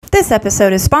This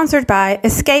episode is sponsored by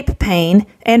Escape Pain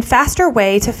and Faster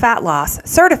Way to Fat Loss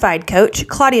certified coach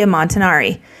Claudia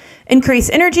Montanari.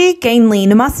 Increase energy, gain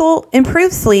lean muscle,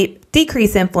 improve sleep,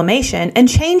 decrease inflammation, and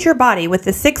change your body with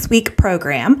the 6-week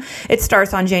program. It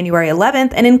starts on January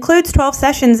 11th and includes 12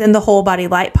 sessions in the Whole Body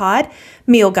Light Pod,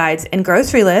 meal guides and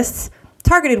grocery lists,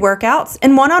 targeted workouts,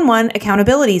 and one-on-one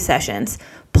accountability sessions.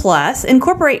 Plus,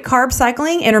 incorporate carb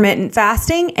cycling, intermittent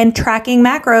fasting, and tracking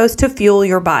macros to fuel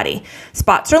your body.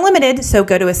 Spots are limited, so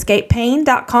go to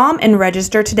escapepain.com and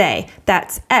register today.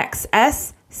 That's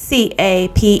XSCAPE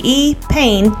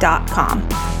pain.com.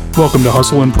 Welcome to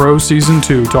Hustle and Pro Season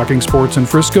 2, talking sports in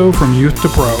Frisco from youth to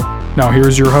pro. Now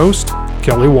here's your host,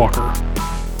 Kelly Walker.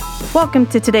 Welcome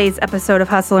to today's episode of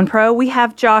Hustle and Pro. We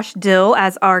have Josh Dill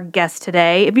as our guest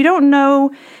today. If you don't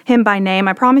know him by name,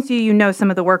 I promise you know some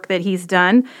of the work that he's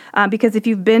done, because if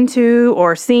you've been to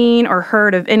or seen or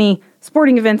heard of any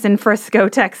sporting events in Frisco,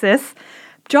 Texas,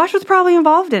 Josh was probably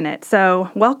involved in it.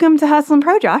 So welcome to Hustle and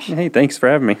Pro, Josh. Hey, thanks for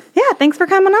having me. Yeah, thanks for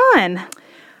coming on.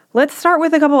 Let's start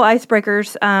with a couple of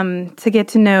icebreakers to get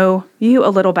to know you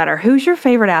a little better. Who's your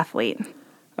favorite athlete?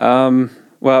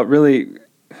 Well, really,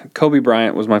 Kobe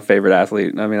Bryant was my favorite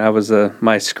athlete. I mean, I was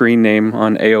my screen name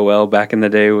on AOL back in the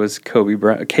day was Kobe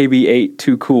Bryant, KB8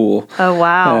 Too Cool. Oh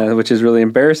wow, which is really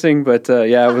embarrassing, but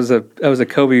yeah, I was a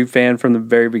Kobe fan from the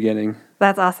very beginning.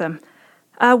 That's awesome.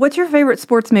 What's your favorite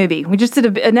sports movie? We just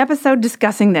did an episode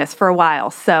discussing this for a while,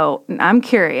 so I'm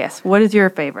curious. What is your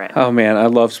favorite? Oh man, I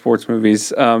love sports movies.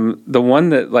 The one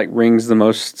that rings the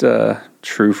most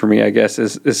true for me, I guess,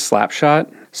 is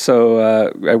Slapshot. So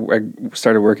I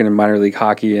started working in minor league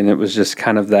hockey, and it was just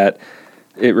kind of that.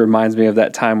 It reminds me of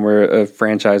that time where a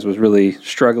franchise was really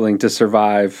struggling to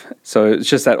survive. So it's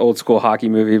just that old school hockey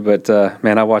movie. But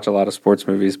man, I watch a lot of sports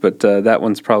movies, but that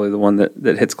one's probably the one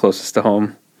that hits closest to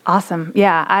home. Awesome.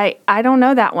 Yeah, I don't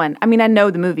know that one. I mean, I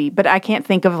know the movie, but I can't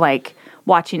think of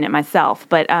watching it myself.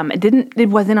 But it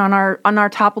wasn't on our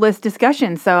top list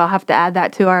discussion, so I'll have to add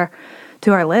that to our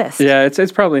list. Yeah,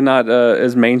 it's probably not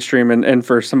as mainstream, and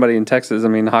for somebody in Texas, I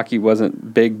mean, hockey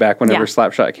wasn't big back whenever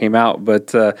Slapshot came out, but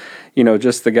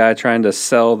just the guy trying to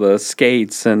sell the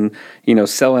skates and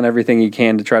selling everything he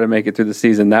can to try to make it through the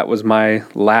season. That was my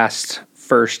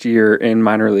first year in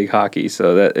minor league hockey,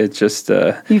 so that it just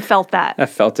you felt that. I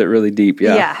felt it really deep.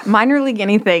 Yeah, minor league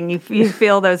anything, you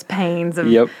feel those pains of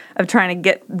trying to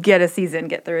get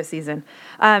through a season.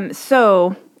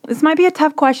 So this might be a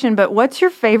tough question, but what's your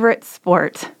favorite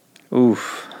sport?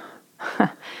 Oof.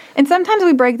 And sometimes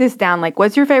we break this down,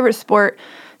 what's your favorite sport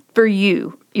for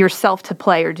you, yourself to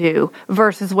play or do,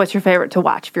 versus what's your favorite to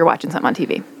watch if you're watching something on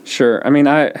TV? Sure. I mean,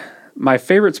 my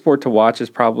favorite sport to watch is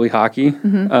probably hockey,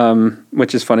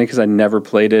 which is funny because I never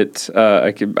played it.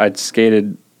 I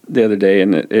skated the other day,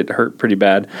 and it hurt pretty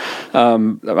bad. I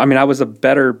mean, I was a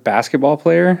better basketball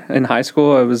player in high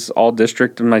school. I was all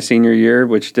district in my senior year,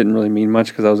 which didn't really mean much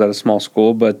because I was at a small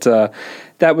school. But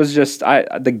that was just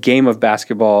the game of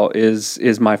basketball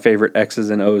is my favorite X's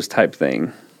and O's type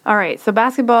thing. All right, so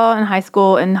basketball in high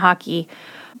school and hockey.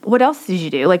 What else did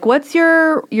you do? What's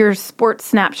your sports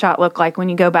snapshot look like when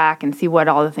you go back and see what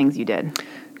all the things you did?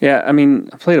 Yeah, I mean,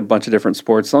 I played a bunch of different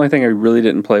sports. The only thing I really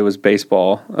didn't play was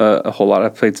baseball a whole lot. I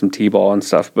played some t-ball and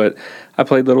stuff, but I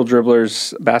played little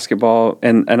dribblers, basketball,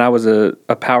 and I was a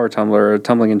power tumbler, a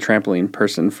tumbling and trampoline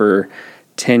person for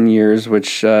 10 years,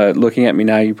 which looking at me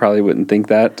now, you probably wouldn't think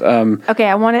that.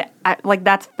 Okay,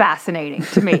 that's fascinating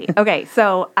to me. Okay,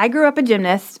 so I grew up a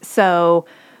gymnast, so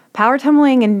power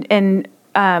tumbling and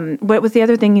what was the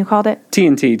other thing you called it?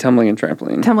 TNT, tumbling and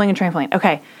trampoline. Tumbling and trampoline.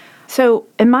 Okay. So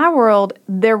in my world,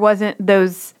 there wasn't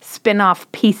those spin-off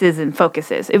pieces and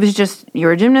focuses. It was just you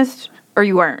were a gymnast or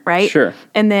you weren't, right? Sure.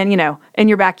 And then, in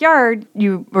your backyard,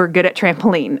 you were good at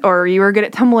trampoline or you were good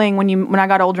at tumbling when I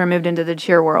got older and moved into the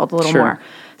cheer world a little more.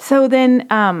 So then,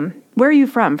 where are you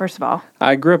from, first of all?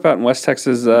 I grew up out in West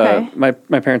Texas. Okay. My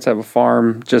parents have a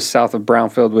farm just south of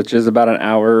Brownfield, which is about an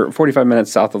hour, 45 minutes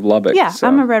south of Lubbock. Yeah, so.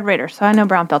 I'm a Red Raider, so I know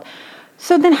Brownfield.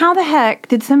 So then how the heck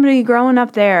did somebody growing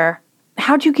up there,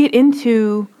 how'd you get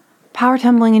into power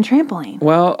tumbling and trampoline?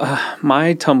 Well,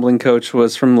 my tumbling coach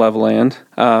was from Levelland,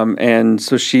 and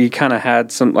so she kind of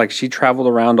had she traveled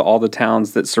around to all the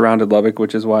towns that surrounded Lubbock,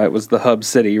 which is why it was the hub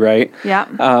city, right? Yeah.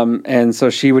 And so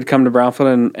she would come to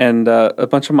Brownfield, and a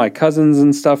bunch of my cousins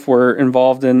and stuff were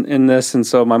involved in this, and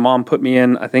so my mom put me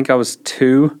in, I think I was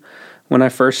 2 when I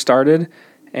first started,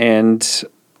 and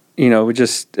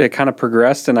it kind of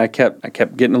progressed, and I kept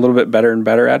getting a little bit better and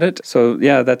better at it. So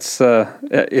yeah, that's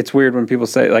it's weird when people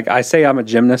say, like, I say I'm a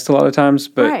gymnast a lot of times,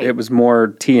 but it was more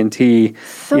T&T.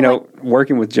 So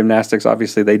working with gymnastics,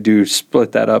 obviously they do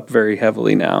split that up very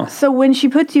heavily now. So when she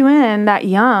puts you in that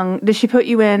young, does she put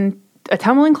you in a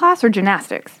tumbling class or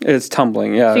gymnastics? It's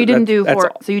tumbling, yeah. So you didn't do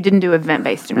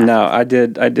event-based gymnastics? No, I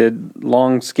did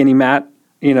long skinny mat,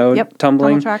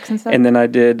 tumbling, tracks and stuff. And then I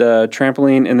did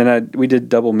trampoline, and then we did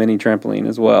double mini trampoline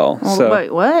as well.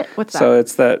 Wait, what? What's that?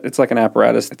 So it's like an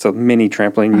apparatus. It's a mini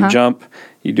trampoline. You jump,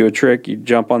 you do a trick, you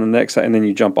jump on the next side, and then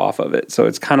you jump off of it. So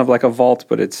it's kind of like a vault,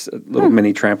 but it's a little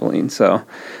mini trampoline. So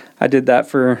I did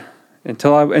that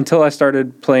until I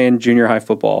started playing junior high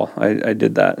football. I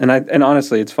did that, and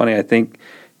honestly, it's funny. I think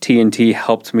T&T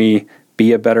helped me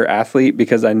be a better athlete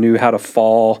because I knew how to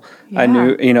fall. Yeah. I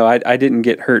knew, I didn't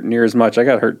get hurt near as much. I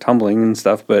got hurt tumbling and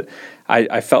stuff, but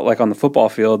I felt like on the football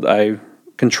field, I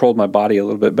controlled my body a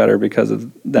little bit better because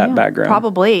of that background.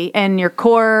 Probably. And your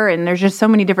core, and there's just so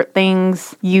many different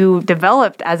things you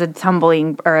developed as a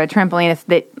tumbling or a trampolinist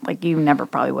that like you never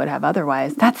probably would have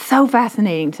otherwise. That's so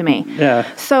fascinating to me.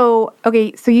 Yeah. So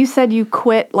you said you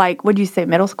quit, like, what did you say,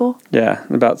 middle school? Yeah,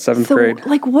 about 7th grade.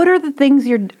 Like, what are the things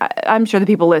I'm sure the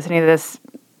people listening to this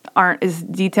aren't as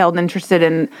detailed and interested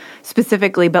in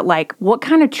specifically, but like, what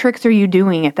kind of tricks are you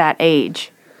doing at that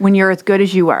age? When you're as good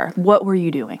as you are, what were you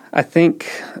doing? I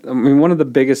mean, one of the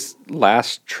biggest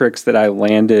last tricks that I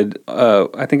landed,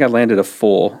 I think I landed a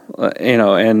full,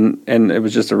 and it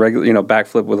was just a regular,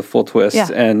 backflip with a full twist. Yeah.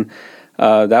 And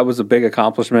that was a big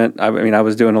accomplishment. I mean, I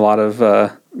was doing a lot of,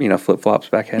 flip-flops,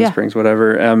 back handsprings,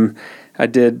 whatever. I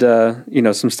did,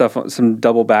 some stuff, some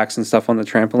double backs and stuff on the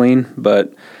trampoline,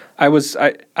 but I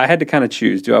had to kind of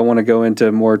choose. Do I want to go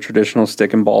into more traditional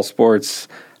stick and ball sports?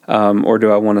 Or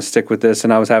do I want to stick with this?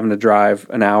 And I was having to drive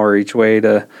an hour each way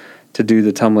to do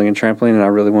the tumbling and trampoline, and I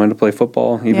really wanted to play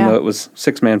football, even though it was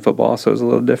 6-man football, so it was a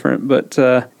little different. But,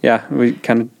 we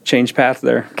kind of changed path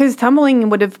there. Because tumbling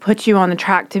would have put you on the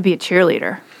track to be a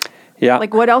cheerleader. Yeah.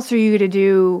 Like, what else are you going to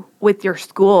do with your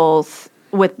schools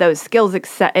with those skills,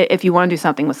 except if you want to do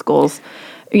something with schools,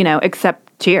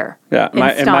 except cheer? Yeah.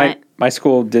 My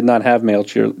school did not have male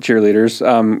cheerleaders.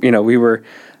 We were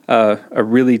a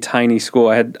really tiny school.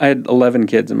 I had 11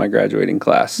 kids in my graduating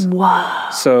class. Wow.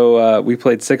 So we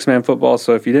played 6-man football.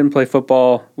 So if you didn't play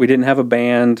football, we didn't have a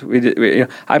band.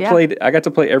 I got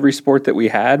to play every sport that we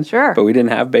had. Sure. But we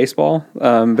didn't have baseball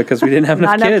because we didn't have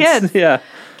enough kids. Yeah.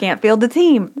 Can't field the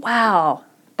team. Wow.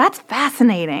 That's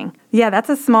fascinating. Yeah, that's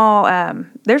a small,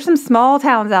 there's some small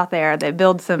towns out there that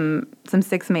build some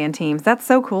 6-man teams. That's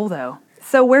so cool, though.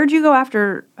 So where'd you go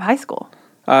after high school?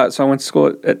 So I went to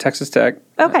school at Texas Tech.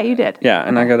 Okay, you did. Yeah,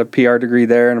 and I got a PR degree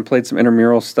there, and I played some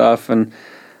intramural stuff, and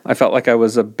I felt like I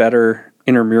was a better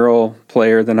intramural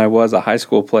player than I was a high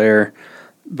school player.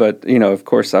 But, of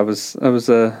course, I was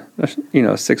a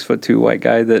 6'2" white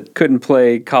guy that couldn't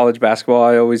play college basketball.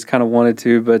 I always kind of wanted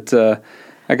to, but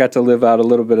I got to live out a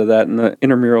little bit of that in the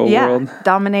intramural world. Yeah,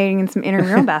 dominating in some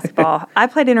intramural basketball. I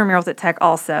played intramurals at Tech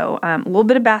also. A little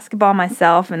bit of basketball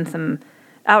myself and some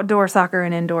outdoor soccer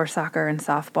and indoor soccer and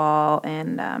softball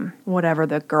and whatever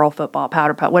the girl football,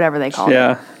 powder putt, whatever they call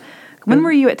it. When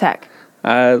were you at Tech?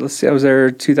 Let's see, I was there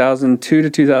 2002 to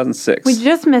 2006. We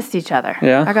just missed each other.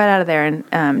 Yeah. I got out of there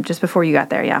and just before you got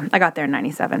there, yeah. I got there in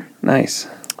 97. Nice.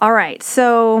 All right,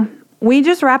 so we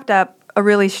just wrapped up a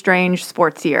really strange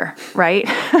sports year, right?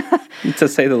 To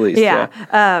say the least, yeah.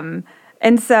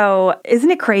 And so,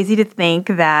 isn't it crazy to think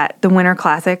that the Winter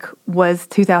Classic was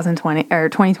 2020 or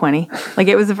 2020? Like,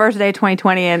 it was the first day of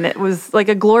 2020, and it was like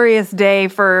a glorious day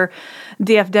for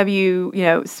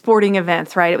DFW, sporting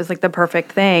events, right? It was like the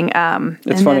perfect thing.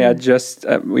 It's funny.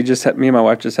 Me and my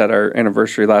wife just had our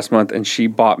anniversary last month, and she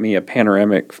bought me a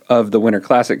panoramic of the Winter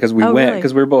Classic because we went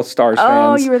because we were both Stars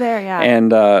fans. Oh, you were there, yeah.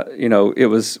 And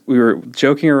we were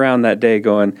joking around that day,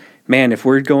 going, man, if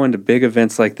we're going to big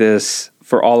events like this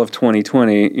for all of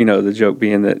 2020, the joke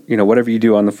being that, whatever you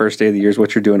do on the first day of the year is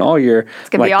what you're doing all year. It's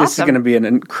going to be awesome. This is going to be an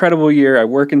incredible year. I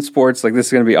work in sports. Like, this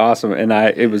is going to be awesome. And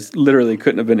it was literally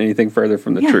couldn't have been anything further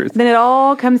from the truth. Then it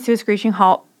all comes to a screeching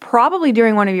halt, probably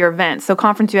during one of your events. So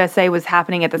Conference USA was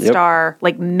happening at the Star,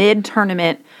 like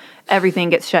mid-tournament. Everything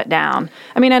gets shut down.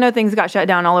 I mean, I know things got shut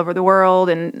down all over the world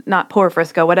and not poor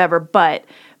Frisco, whatever, but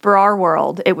for our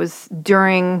world, it was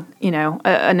during,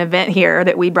 an event here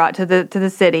that we brought to the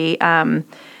city.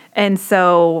 And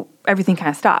so everything kind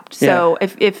of stopped. So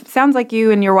if sounds like you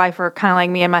and your wife are kind of like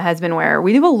me and my husband, where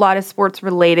we do a lot of sports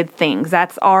related things.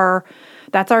 That's our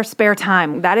spare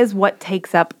time. That is what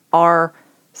takes up our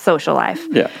social life.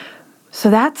 Yeah. So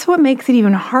that's what makes it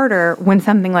even harder when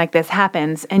something like this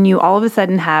happens and you all of a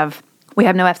sudden we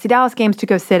have no FC Dallas games to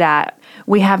go sit at.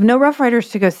 We have no Rough Riders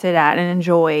to go sit at and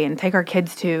enjoy and take our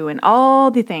kids to and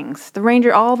all the things. The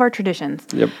Ranger, all of our traditions.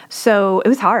 Yep. So it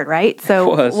was hard, right?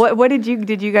 So It was. what did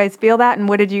you guys feel that and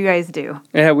what did you guys do?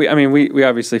 Yeah, we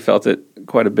obviously felt it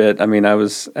quite a bit. I mean, I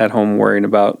was at home worrying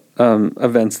about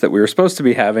events that we were supposed to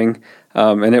be having,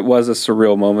 and it was a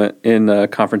surreal moment in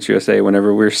Conference USA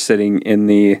whenever we were sitting in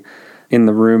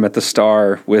the room at the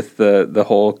Star with the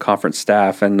whole conference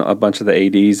staff and a bunch of the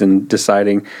ADs and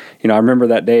deciding, I remember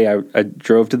that day I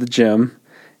drove to the gym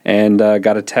and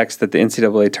got a text that the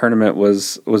NCAA tournament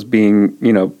was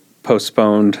being,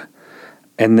 postponed.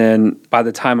 And then by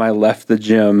the time I left the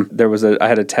gym, I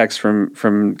had a text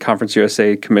from Conference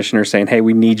USA commissioner saying, "Hey,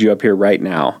 we need you up here right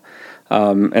now."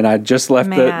 And I just left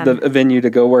the venue to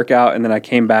go work out, and then I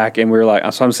came back and we were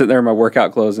like, so I'm sitting there in my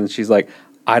workout clothes and she's like,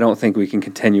 "I don't think we can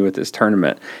continue with this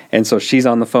tournament." And so she's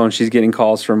on the phone. She's getting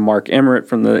calls from Mark Emmert,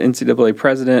 from the NCAA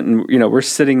president. And, we're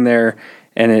sitting there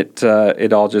and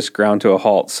it all just ground to a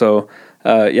halt. So,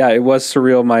 it was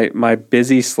surreal. My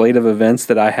busy slate of events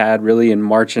that I had really in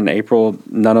March and April,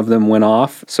 none of them went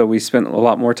off. So we spent a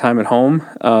lot more time at home.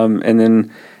 And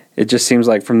then it just seems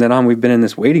like from then on, we've been in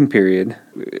this waiting period.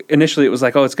 Initially, it was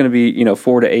like, it's going to be,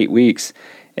 4 to 8 weeks.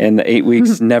 And the 8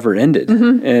 weeks never ended.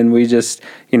 Mm-hmm. And we just,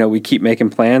 we keep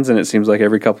making plans, and it seems like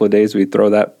every couple of days we throw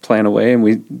that plan away and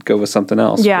we go with something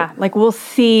else. Yeah, like we'll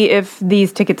see if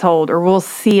these tickets hold or we'll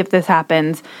see if this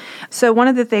happens. So one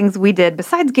of the things we did,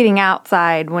 besides getting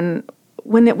outside when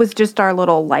it was just our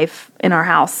little life in our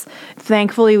house,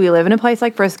 thankfully we live in a place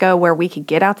like Frisco where we could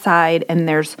get outside and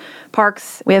there's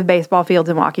parks. We have baseball fields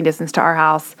in walking distance to our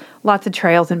house, lots of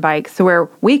trails and bikes, so where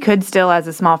we could still, as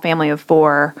a small family of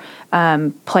 4,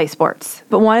 play sports.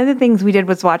 But one of the things we did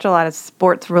was watch a lot of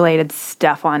sports-related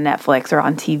stuff on Netflix or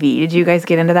on TV. Did you guys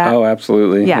get into that? Oh,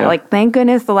 absolutely. Yeah, like thank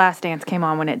goodness The Last Dance came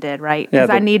on when it did, right? Because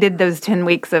I needed those 10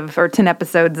 weeks or 10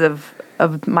 episodes of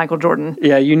Michael Jordan.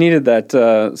 Yeah, you needed that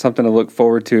something to look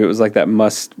forward to. It was like that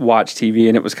must-watch TV,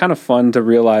 and it was kind of fun to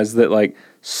realize that like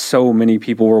so many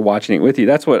people were watching it with you.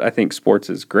 That's what I think sports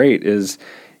is great, is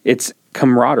it's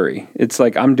camaraderie. It's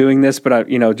like, I'm doing this, but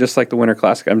just like the Winter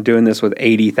Classic, I'm doing this with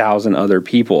 80,000 other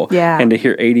people. Yeah. And to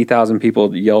hear 80,000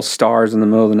 people yell stars in the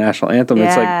middle of the national anthem,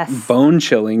 It's like bone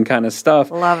chilling kind of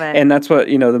stuff. Love it. And that's what,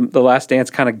 the Last Dance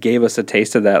kind of gave us a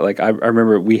taste of that. Like I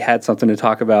remember we had something to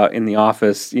talk about in the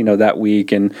office, that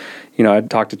week. And, I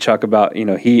talked to Chuck about,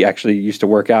 he actually used to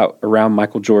work out around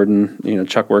Michael Jordan.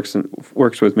 Chuck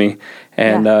works with me.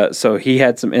 And so he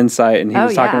had some insight, and he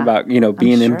was talking about,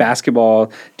 being in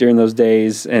basketball during those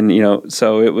days. And,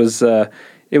 so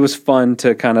it was fun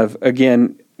to kind of,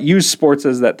 again, use sports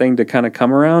as that thing to kind of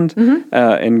come around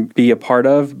and be a part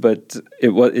of, but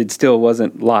it still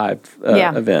wasn't live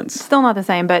events. Still not the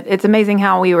same, but it's amazing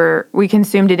how we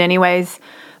consumed it anyways.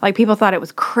 Like people thought it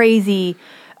was crazy.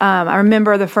 I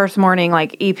remember the first morning,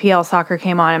 like EPL soccer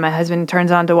came on and my husband turns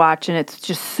on to watch, and it's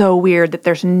just so weird that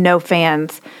there's no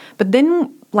fans. But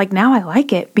then, like now I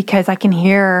like it because I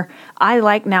prefer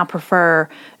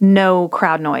no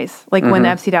crowd noise. Like when the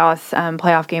FC Dallas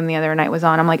playoff game the other night was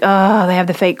on, I'm like, oh, they have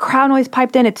the fake crowd noise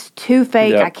piped in. It's too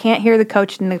fake. Yep. I can't hear the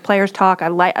coach and the players talk. I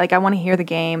want to hear the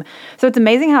game. So it's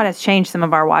amazing how it has changed some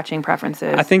of our watching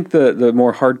preferences. I think the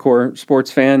more hardcore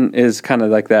sports fan is kind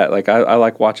of like that. Like I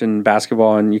like watching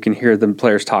basketball, and you can hear the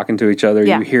players talking to each other.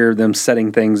 Yeah. You hear them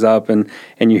setting things up, and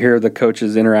you hear the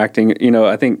coaches interacting.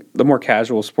 I think the more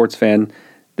casual sports fan,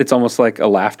 it's almost like a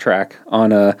laugh track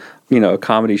on a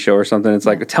comedy show or something. It's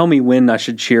like, tell me when I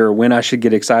should cheer, or when I should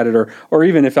get excited, or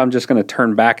even if I'm just going to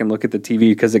turn back and look at the TV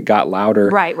because it got louder.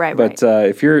 Right. But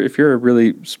if you're a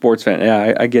really sports fan,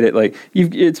 I get it. Like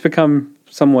it's become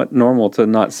somewhat normal to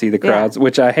not see the crowds,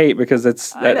 which I hate because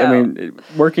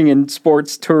working in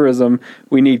sports tourism,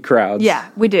 we need crowds. Yeah,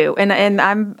 we do, and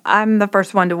I'm the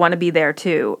first one to want to be there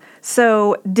too.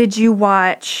 So, did you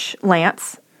watch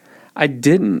Lance? I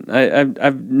didn't.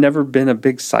 I've never been a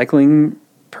big cycling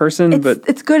person, but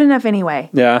it's good enough anyway.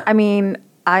 Yeah. I mean,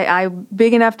 I'm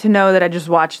big enough to know that I just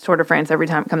watch Tour de France every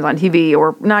time it comes on TV,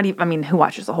 or not even. I mean, who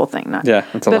watches the whole thing? That's a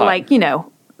lot. But like the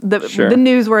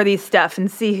newsworthy stuff and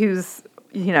see who's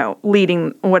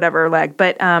leading whatever leg.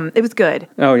 But it was good.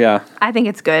 Oh yeah. I think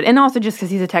it's good, and also just because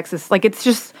he's a Texas, like it's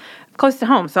just close to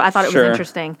home, so I thought it was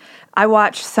interesting. I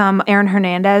watched some Aaron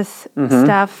Hernandez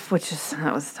stuff,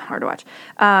 that was hard to watch.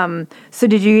 So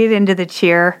did you get into the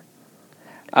cheer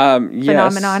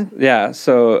phenomenon? Yes. Yeah.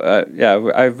 So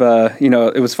I've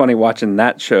it was funny watching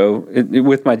that show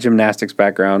with my gymnastics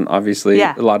background. Obviously,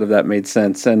 a lot of that made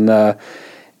sense, and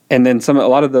And then a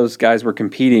lot of those guys were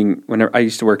competing. Whenever I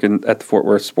used to work at the Fort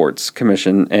Worth Sports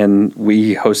Commission, and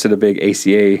we hosted a big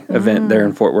ACA event there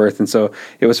in Fort Worth. And so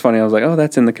it was funny. I was like, oh,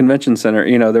 that's in the convention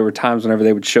center. There were times whenever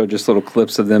they would show just little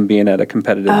clips of them being at a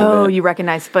competitive event. Oh, you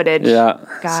recognize footage. Yeah.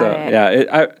 Got it.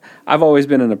 Yeah, I've always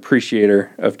been an appreciator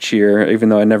of cheer, even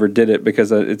though I never did it,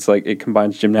 because it's like it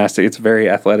combines gymnastics. It's very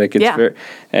athletic. It's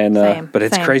but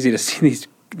it's crazy to see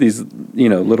these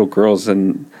little girls,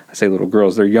 and I say little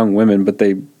girls, they're young women, but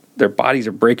their bodies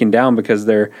are breaking down because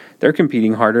they're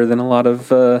competing harder than a lot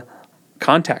of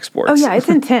contact sports. Oh yeah, it's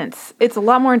intense. It's a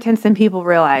lot more intense than people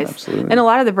realize. Absolutely. And a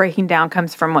lot of the breaking down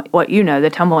comes from what the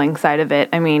tumbling side of it.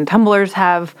 I mean, tumblers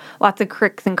have lots of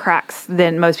cricks and cracks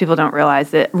that most people don't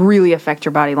realize that really affect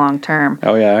your body long term.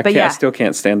 Oh yeah, I still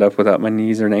can't stand up without my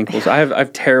knees and ankles. I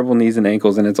have terrible knees and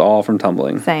ankles, and it's all from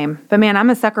tumbling. Same. But man,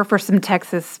 I'm a sucker for some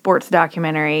Texas sports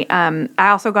documentary. I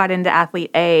also got into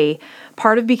Athlete A,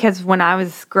 part of because when I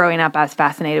was growing up, I was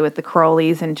fascinated with the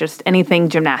Crowleys and just anything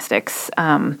gymnastics.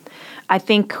 I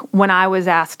think when I was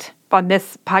asked on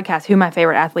this podcast who my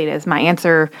favorite athlete is, my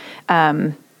answer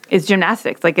is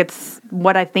gymnastics. Like, it's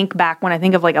what I think back when I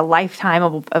think of like a lifetime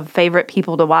of favorite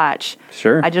people to watch.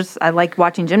 Sure. I like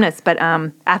watching gymnasts, but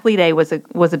Athlete A was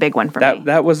a big one for me.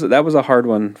 That was a hard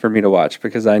one for me to watch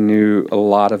because I knew a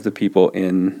lot of the people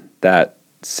in that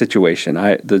situation.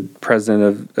 The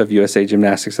president of USA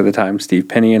Gymnastics at the time, Steve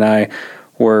Penny, and I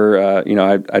were,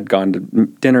 I'd gone to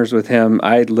dinners with him.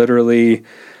 I literally,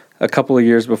 a couple of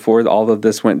years before all of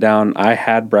this went down, I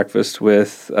had breakfast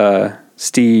with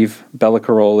Steve, Bella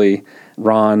Caroli,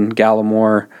 Ron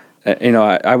Gallimore.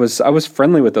 I was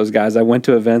friendly with those guys. I went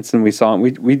to events and we saw them.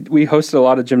 We hosted a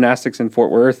lot of gymnastics in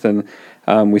Fort Worth, and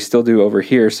we still do over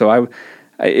here. So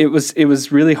it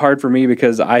was really hard for me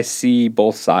because I see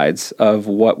both sides of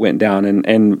what went down,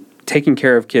 and taking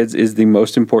care of kids is the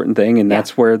most important thing, and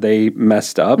that's where they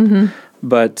messed up. Mm-hmm.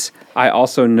 But I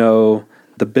also know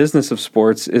the business of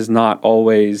sports is not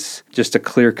always just a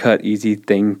clear-cut, easy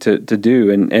thing to do.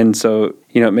 And so,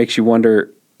 it makes you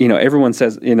wonder, everyone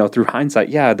says, through hindsight,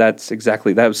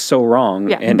 that was so wrong.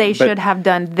 Yeah, and they should have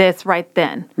done this right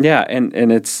then. Yeah,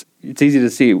 and it's easy to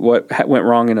see what went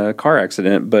wrong in a car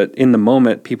accident, but in the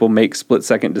moment, people make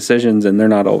split-second decisions, and they're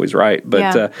not always right.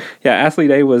 But,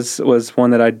 Athlete A was one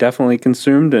that I definitely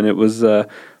consumed, and it was...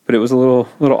 but it was a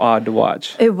little odd to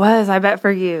watch. It was, I bet,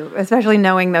 for you, especially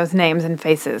knowing those names and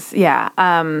faces. Yeah.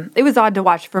 It was odd to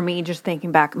watch for me, just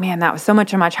thinking back, man, that was so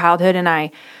much of my childhood, and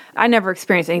I never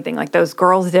experienced anything like those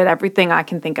girls did. Everything I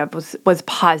can think of was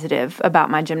positive about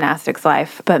my gymnastics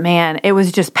life. But man, it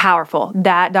was just powerful.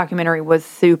 That documentary was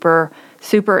super,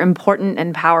 super important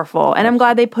and powerful. And I'm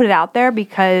glad they put it out there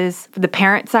because the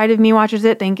parent side of me watches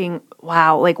it thinking,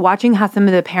 wow, like watching how some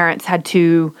of the parents had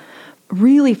to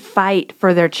really fight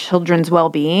for their children's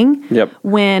well-being. Yep.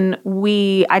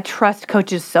 I trust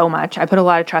coaches so much. I put a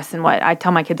lot of trust in what I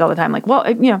tell my kids all the time. Like, well,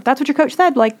 if that's what your coach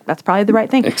said, like, that's probably the right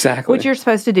thing. Exactly. Which you're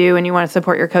supposed to do, and you want to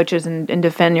support your coaches and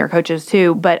defend your coaches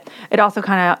too. But it also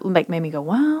kind of like made me go,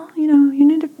 well, you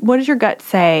need to, what does your gut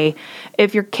say?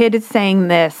 If your kid is saying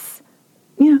this,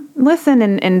 listen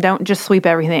and don't just sweep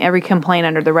every complaint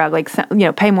under the rug. Like,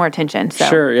 pay more attention. So.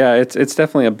 Sure. Yeah. It's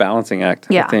definitely a balancing act.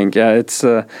 Yeah. I think. Yeah. It's,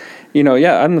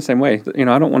 I'm the same way.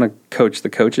 I don't want to coach the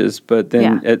coaches, but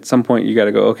then at some point you got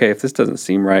to go, okay, if this doesn't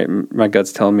seem right, my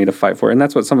gut's telling me to fight for it. And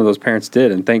that's what some of those parents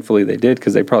did. And thankfully they did,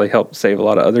 because they probably helped save a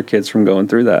lot of other kids from going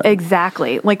through that.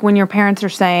 Exactly. Like when your parents are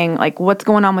saying, like, what's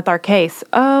going on with our case?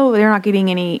 Oh, they're not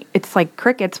getting any, it's like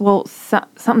crickets. Well,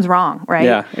 something's wrong, right?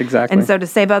 Yeah, exactly. And so to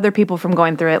save other people from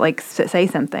going through it, like say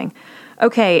something.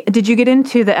 Okay. Did you get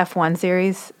into the F1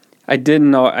 series? I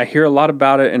didn't know. I hear a lot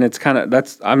about it, and it's kind of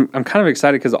I'm kind of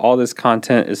excited because all this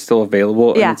content is still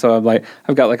available. Yeah. And so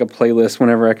I've got like a playlist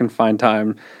whenever I can find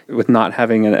time. With not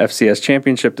having an FCS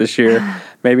championship this year,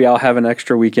 maybe I'll have an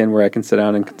extra weekend where I can sit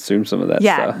down and consume some of that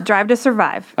stuff. Yeah, Drive to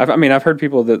Survive. I've heard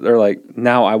people that are like,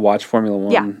 now I watch Formula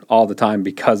One all the time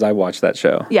because I watch that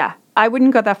show. Yeah. I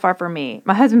wouldn't go that far for me.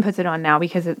 My husband puts it on now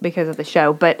because of the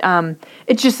show. But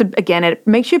it's just, again, it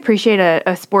makes you appreciate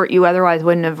a sport you otherwise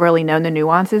wouldn't have really known the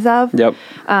nuances of. Yep.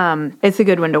 It's a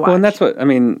good one to watch. Well, and that's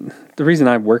the reason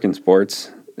I work in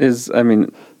sports is,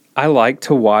 I like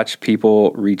to watch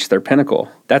people reach their pinnacle.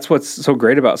 That's what's so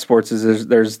great about sports is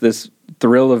there's this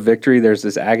thrill of victory, there's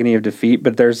this agony of defeat,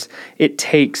 but it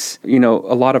takes, a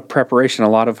lot of preparation, a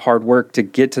lot of hard work to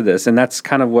get to this. And that's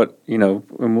kind of what, and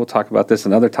we'll talk about this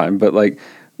another time, but like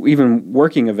even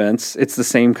working events, it's the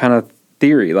same kind of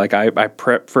theory. Like I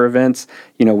prep for events,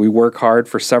 we work hard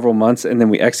for several months and then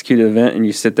we execute an event and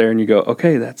you sit there and you go,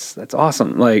 okay, that's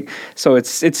awesome. Like, so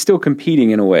it's still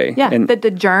competing in a way. Yeah. And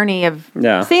the journey of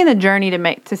seeing the journey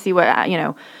to see what,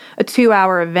 a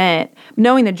 2-hour event,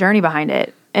 knowing the journey behind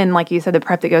it. And like you said, the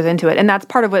prep that goes into it. And that's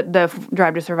part of what the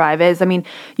Drive to Survive is. I mean,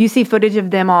 you see footage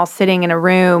of them all sitting in a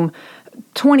room,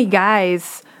 20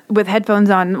 guys with headphones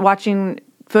on watching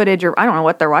footage, or I don't know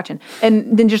what they're watching,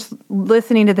 and then just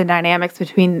listening to the dynamics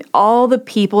between all the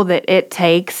people that it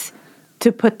takes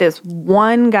to put this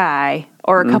one guy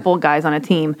or a couple of guys on a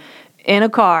team in a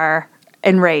car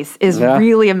and race is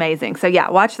really amazing. So yeah,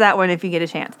 watch that one if you get a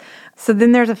chance. So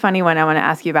then there's a funny one I want to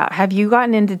ask you about. Have you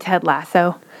gotten into Ted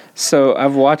Lasso? So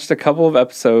I've watched a couple of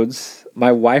episodes.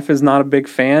 My wife is not a big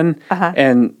fan,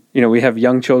 and we have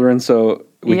young children, so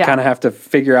we kind of have to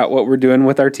figure out what we're doing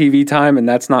with our TV time, and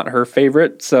that's not her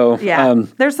favorite. So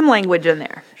there's some language in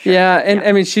there. Sure. Yeah, and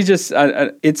I mean, she just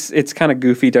it's kind of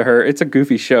goofy to her. It's a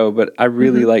goofy show, but I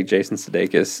really like Jason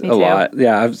Sudeikis a lot.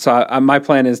 Yeah, so my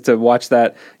plan is to watch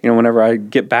that. Whenever I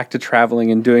get back to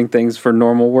traveling and doing things for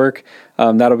normal work,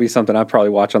 that'll be something I'll probably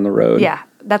watch on the road. Yeah.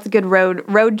 That's a good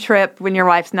road trip when your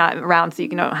wife's not around, so you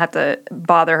don't have to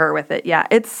bother her with it. Yeah,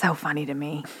 it's so funny to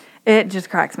me. It just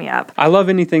cracks me up. I love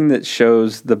anything that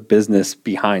shows the business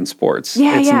behind sports.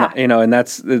 Yeah, Not, and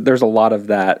there's a lot of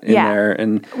that in there.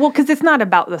 And because it's not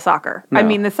about the soccer. No. I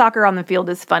mean, the soccer on the field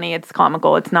is funny. It's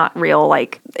comical. It's not real.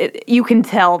 Like you can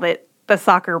tell that the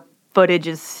soccer footage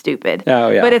is stupid. Oh,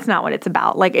 yeah. But it's not what it's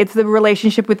about. Like, it's the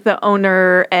relationship with the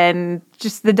owner and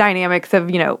just the dynamics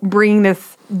of, bringing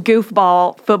this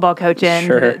goofball football coach in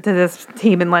to this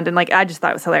team in London. Like, I just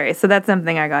thought it was hilarious. So that's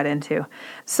something I got into.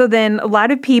 So then a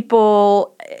lot of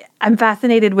people, I'm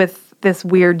fascinated with this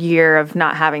weird year of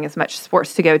not having as much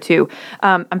sports to go to.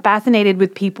 I'm fascinated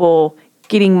with people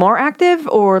getting more active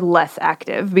or less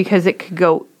active, because it could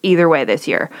go either way this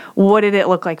year. What did it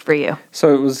look like for you?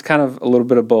 So it was kind of a little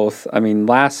bit of both. I mean,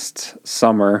 last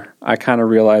summer, I kind of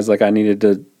realized like I needed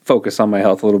to focus on my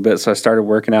health a little bit. So I started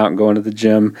working out and going to the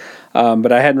gym.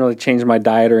 But I hadn't really changed my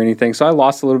diet or anything. So I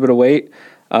lost a little bit of weight.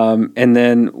 And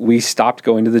then we stopped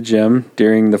going to the gym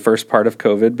during the first part of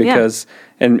COVID because,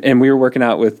 and we were working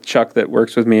out with Chuck that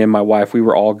works with me and my wife. We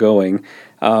were all going.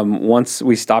 Once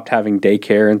we stopped having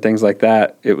daycare and things like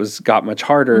that, it got much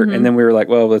harder. And then we were like,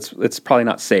 well, it's probably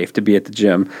not safe to be at the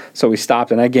gym. So we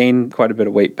stopped, and I gained quite a bit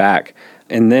of weight back.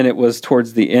 And then it was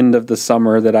towards the end of the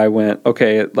summer that I went,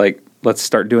 okay, like, let's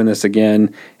start doing this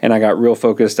again. And I got real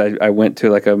focused. I went to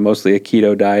like mostly a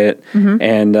keto diet,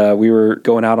 and we were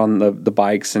going out on the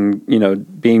bikes and,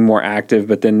 being more active,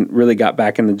 but then really got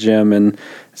back in the gym. And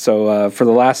so for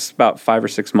the last about 5 or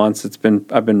 6 months,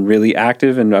 I've been really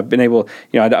active, and I've been able,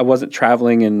 I wasn't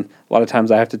traveling, and a lot of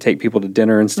times I have to take people to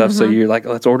dinner and stuff. So you're like,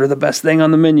 let's order the best thing on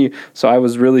the menu. So I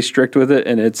was really strict with it,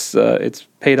 and it's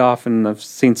paid off, and I've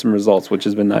seen some results, which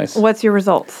has been nice. What's your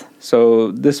results?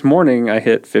 So this morning I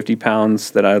hit 50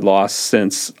 pounds that I had lost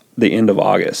since the end of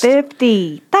August.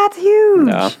 50. That's huge.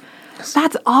 Yeah.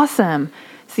 That's awesome.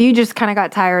 So you just kind of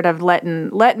got tired of letting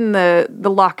the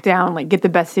lockdown like get the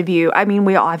best of you. I mean,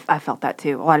 I felt that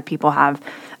too. A lot of people have.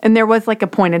 And there was like a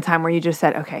point in time where you just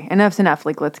said, okay, enough's enough.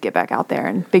 Like, let's get back out there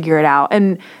and figure it out.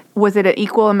 And was it an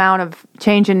equal amount of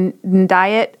change in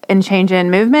diet and change in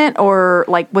movement, or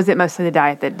like was it mostly the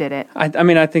diet that did it? I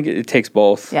mean, I think it takes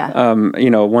both. Yeah.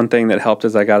 One thing that helped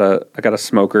is I got a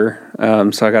smoker.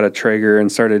 So I got a Traeger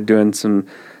and started doing some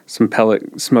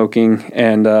pellet smoking,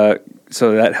 and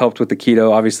so that helped with the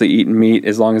keto. Obviously, eating meat,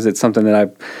 as long as it's something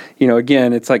that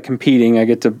again, it's like competing. I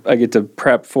get to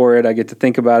prep for it. I get to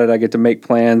think about it. I get to make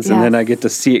plans, and then I get to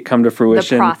see it come to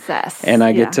fruition. The process, and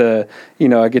I get to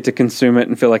I get to consume it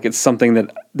and feel like it's something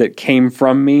that came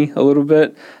from me a little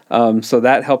bit. So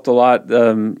that helped a lot.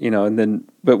 And then.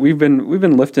 But we've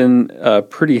been lifting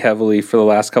pretty heavily for the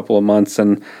last couple of months,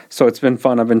 and so it's been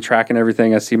fun. I've been tracking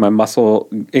everything. I see my muscle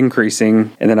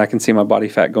increasing, and then I can see my body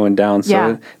fat going down.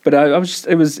 So, but I was just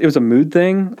it was a mood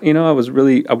thing.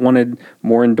 I wanted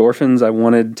more endorphins. I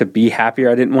wanted to be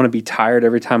happier. I didn't want to be tired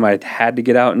every time I had to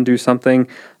get out and do something.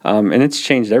 And it's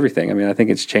changed everything. I mean, I think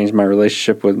it's changed my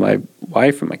relationship with my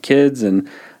wife and my kids, and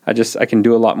I can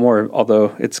do a lot more,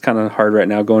 although it's kind of hard right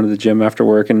now going to the gym after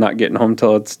work and not getting home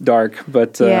till it's dark.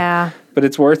 But but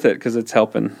it's worth it because it's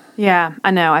helping. Yeah,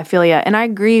 I know. I feel you. And I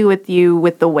agree with you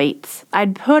with the weights.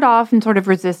 I'd put off and sort of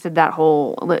resisted that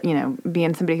whole,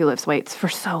 being somebody who lifts weights for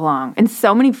so long. And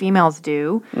so many females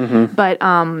do. But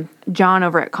John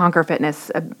over at Conquer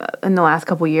Fitness in the last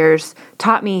couple of years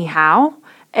taught me how.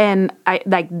 And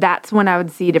that's when I would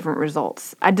see different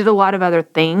results. I did a lot of other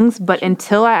things, but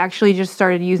until I actually just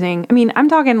started using, I'm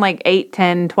talking like 8,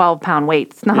 10, 12 pound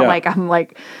weights. It's not like I'm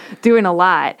like doing a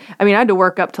lot. I had to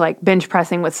work up to like bench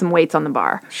pressing with some weights on the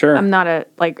bar. Sure. I'm not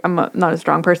a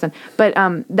strong person, but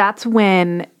that's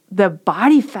when the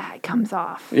body fat comes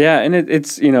off. Yeah, and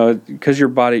it's because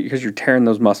you're tearing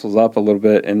those muscles up a little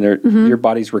bit, and your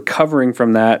body's recovering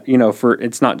from that.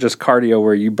 It's not just cardio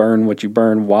where you burn what you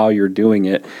burn while you're doing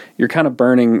it. You're kind of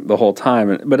burning the whole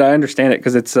time. But I understand it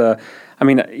because it's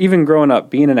even growing up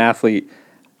being an athlete,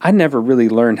 I never really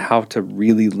learned how to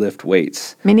really lift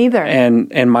weights. Me neither.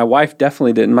 And my wife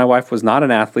definitely didn't. My wife was not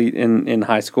an athlete in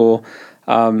high school.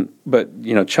 But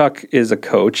Chuck is a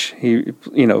coach. He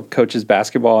coaches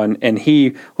basketball, and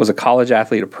he was a college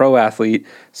athlete, a pro athlete.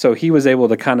 So he was able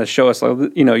to kind of show us,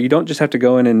 you don't just have to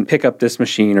go in and pick up this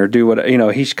machine or do what,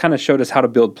 he kind of showed us how to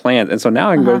build plans. And so now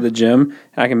I can go to the gym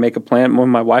and I can make a plan. When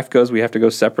my wife goes, we have to go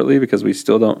separately because we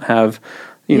still don't have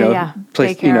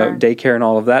place, daycare and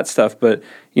all of that stuff. But,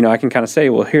 I can kind of say,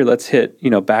 well, here, let's hit,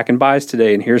 back and buys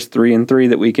today. And here's 3 and 3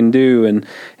 that we can do.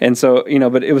 And so,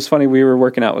 but it was funny. We were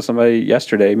working out with somebody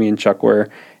yesterday, me and Chuck were,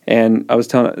 and I was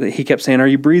telling her, he kept saying, are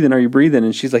you breathing? Are you breathing?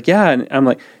 And she's like, yeah. And I'm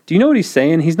like, do you know what he's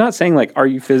saying? He's not saying like,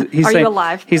 he's saying, you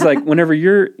alive? He's like, whenever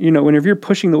you're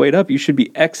pushing the weight up, you should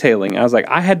be exhaling. I was like,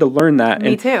 I had to learn that.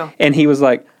 Me too. And he was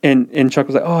like, and Chuck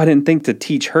was like, oh, I didn't think to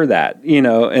teach her that,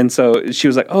 And so she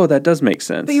was like, oh, that does make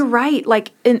sense. But you're right.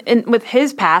 Like in with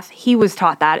his path, he was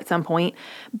taught that at some point.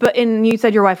 But you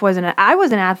said your wife wasn't. I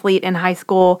was an athlete in high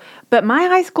school, but my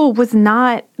high school was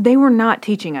not. They were not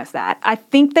teaching us that. I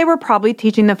think they were probably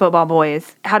teaching the football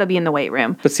boys how to be in the weight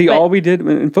room. But see, all we did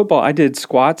in football, I did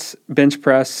squats, bench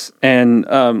press, and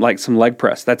like some leg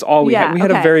press. That's all we had. We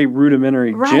had a very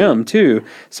rudimentary gym too,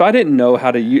 so I didn't know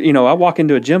how to. I walk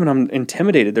into a gym and I'm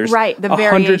intimidated. There's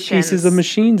 100 pieces of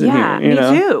machines in here. Me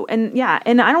too.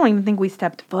 And I don't even think we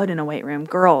stepped foot in a weight room,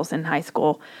 girls in high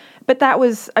school. But that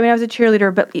was, I was a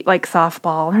cheerleader, but like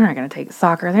softball, they're not going to take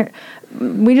soccer.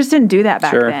 We just didn't do that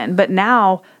back then. But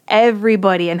now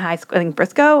everybody in high school, I think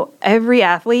Frisco, every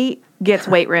athlete gets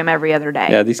weight room every other day.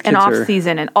 Yeah, these kids and off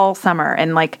season and all summer.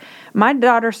 And like my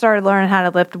daughter started learning how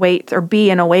to lift weights or be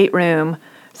in a weight room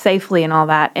safely and all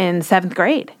that in 7th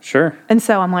grade. Sure. And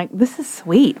so I'm like, this is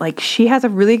sweet. Like she has a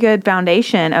really good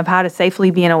foundation of how to safely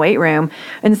be in a weight room.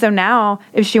 And so now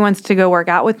if she wants to go work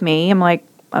out with me, I'm like,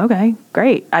 okay,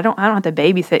 great. I don't have to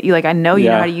babysit you. Like I know you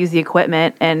know how to use the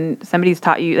equipment, and somebody's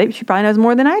taught you. She probably knows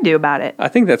more than I do about it. I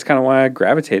think that's kind of why I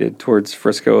gravitated towards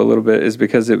Frisco a little bit, is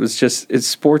because it was just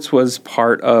sports was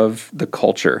part of the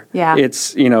culture. Yeah,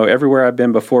 it's everywhere I've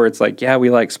been before, it's like we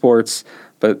like sports,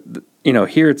 but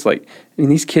here it's like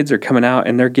these kids are coming out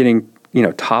and they're getting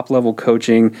top level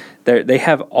coaching. They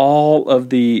have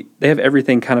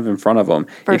everything kind of in front of them.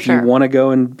 If you want to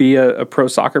go and be a pro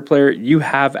soccer player, you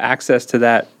have access to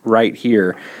that right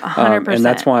here. 100%. And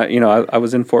that's why, I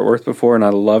was in Fort Worth before and I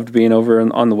loved being over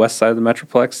on the west side of the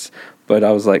Metroplex. But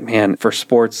I was like, man, for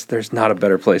sports, there's not a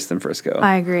better place than Frisco.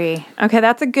 I agree. Okay,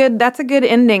 that's a good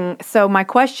ending. So my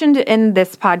question to end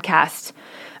this podcast,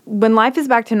 when life is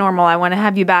back to normal, I want to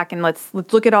have you back and let's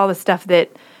look at all the stuff that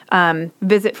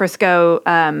Visit Frisco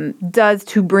does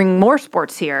to bring more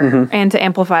sports here and to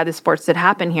amplify the sports that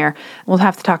happen here. We'll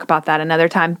have to talk about that another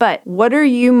time. But what are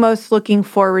you most looking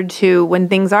forward to when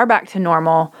things are back to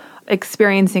normal,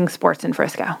 experiencing sports in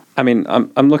Frisco?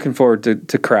 I'm looking forward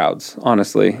to crowds,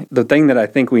 honestly. The thing that I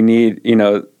think we need,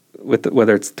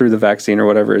 whether it's through the vaccine or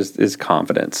whatever, is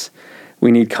confidence. We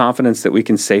need confidence that we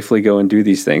can safely go and do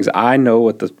these things. I know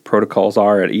what the protocols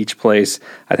are at each place.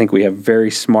 I think we have very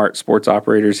smart sports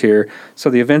operators here. So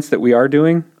the events that we are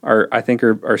doing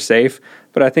are safe,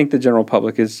 but I think the general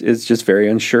public is just very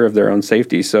unsure of their own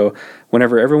safety. So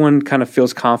whenever everyone kind of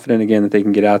feels confident again that they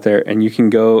can get out there and you can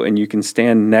go and you can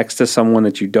stand next to someone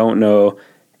that you don't know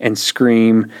and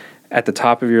scream at the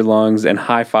top of your lungs and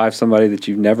high five somebody that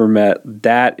you've never met,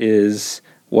 that is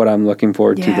what I'm looking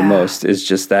forward to the most, is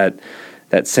just that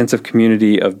sense of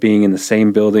community of being in the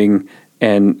same building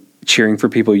and cheering for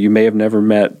people you may have never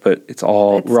met, but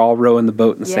we're all rowing the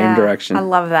boat in the same direction. I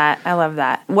love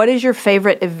that. What is your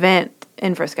favorite event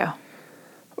in Frisco?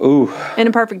 Ooh. In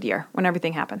a perfect year, when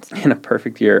everything happens. In a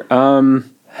perfect year.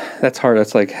 That's hard.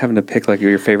 That's like having to pick like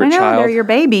your favorite child. They're your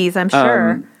babies, I'm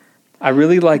sure. I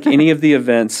really like any of the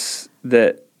events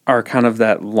that are kind of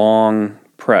that long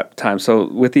prep time. So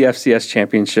with the FCS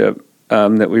championship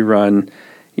that we run,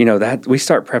 that we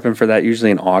start prepping for that usually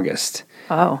in August.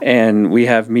 Oh. And we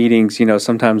have meetings,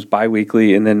 sometimes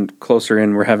bi-weekly, and then closer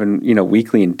in we're having,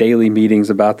 weekly and daily meetings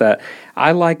about that.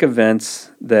 I like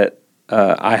events that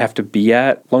I have to be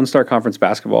at. Lone Star Conference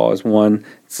basketball is one.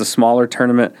 It's a smaller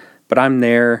tournament, but I'm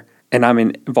there and I'm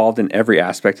involved in every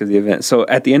aspect of the event. So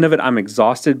at the end of it, I'm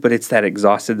exhausted, but it's that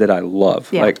exhausted that I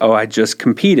love. Yeah. Like, oh, I just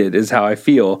competed is how I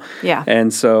feel. Yeah.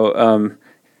 And so,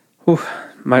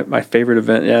 my favorite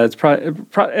event, it's probably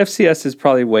FCS is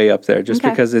probably way up there just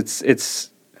because it's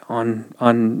on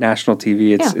national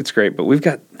TV. It's great, but we've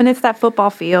got... And it's that football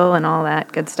feel and all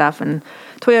that good stuff, and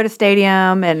Toyota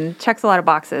Stadium, and checks a lot of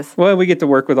boxes. Well, we get to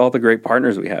work with all the great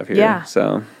partners we have here. Yeah.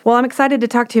 So. Well, I'm excited to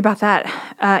talk to you about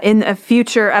that in a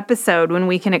future episode when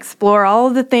we can explore all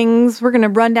of the things. We're going to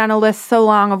run down a list so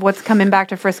long of what's coming back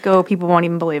to Frisco, people won't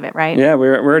even believe it, right? Yeah,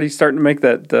 we're already starting to make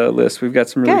that list. We've got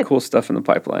some really cool stuff in the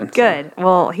pipeline. So. Good.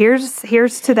 Well, here's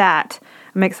to that.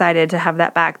 I'm excited to have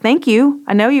that back. Thank you.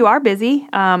 I know you are busy,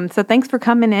 so thanks for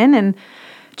coming in and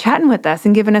chatting with us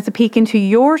and giving us a peek into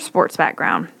your sports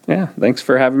background. Yeah, thanks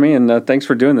for having me, and thanks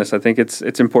for doing this. I think it's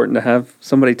important to have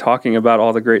somebody talking about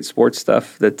all the great sports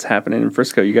stuff that's happening in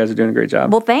Frisco. You guys are doing a great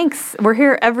job. Well, thanks. We're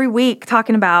here every week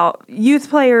talking about youth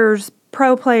players,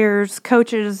 pro players,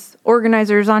 coaches,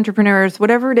 organizers, entrepreneurs,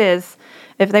 whatever it is.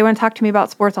 If they want to talk to me about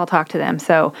sports, I'll talk to them.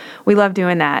 So we love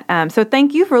doing that. So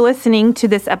thank you for listening to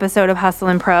this episode of Hustle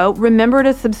and Pro. Remember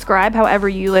to subscribe however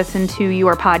you listen to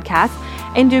your podcast.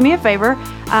 And do me a favor,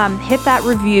 hit that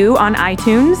review on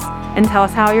iTunes and tell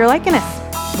us how you're liking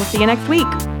us. We'll see you next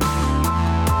week.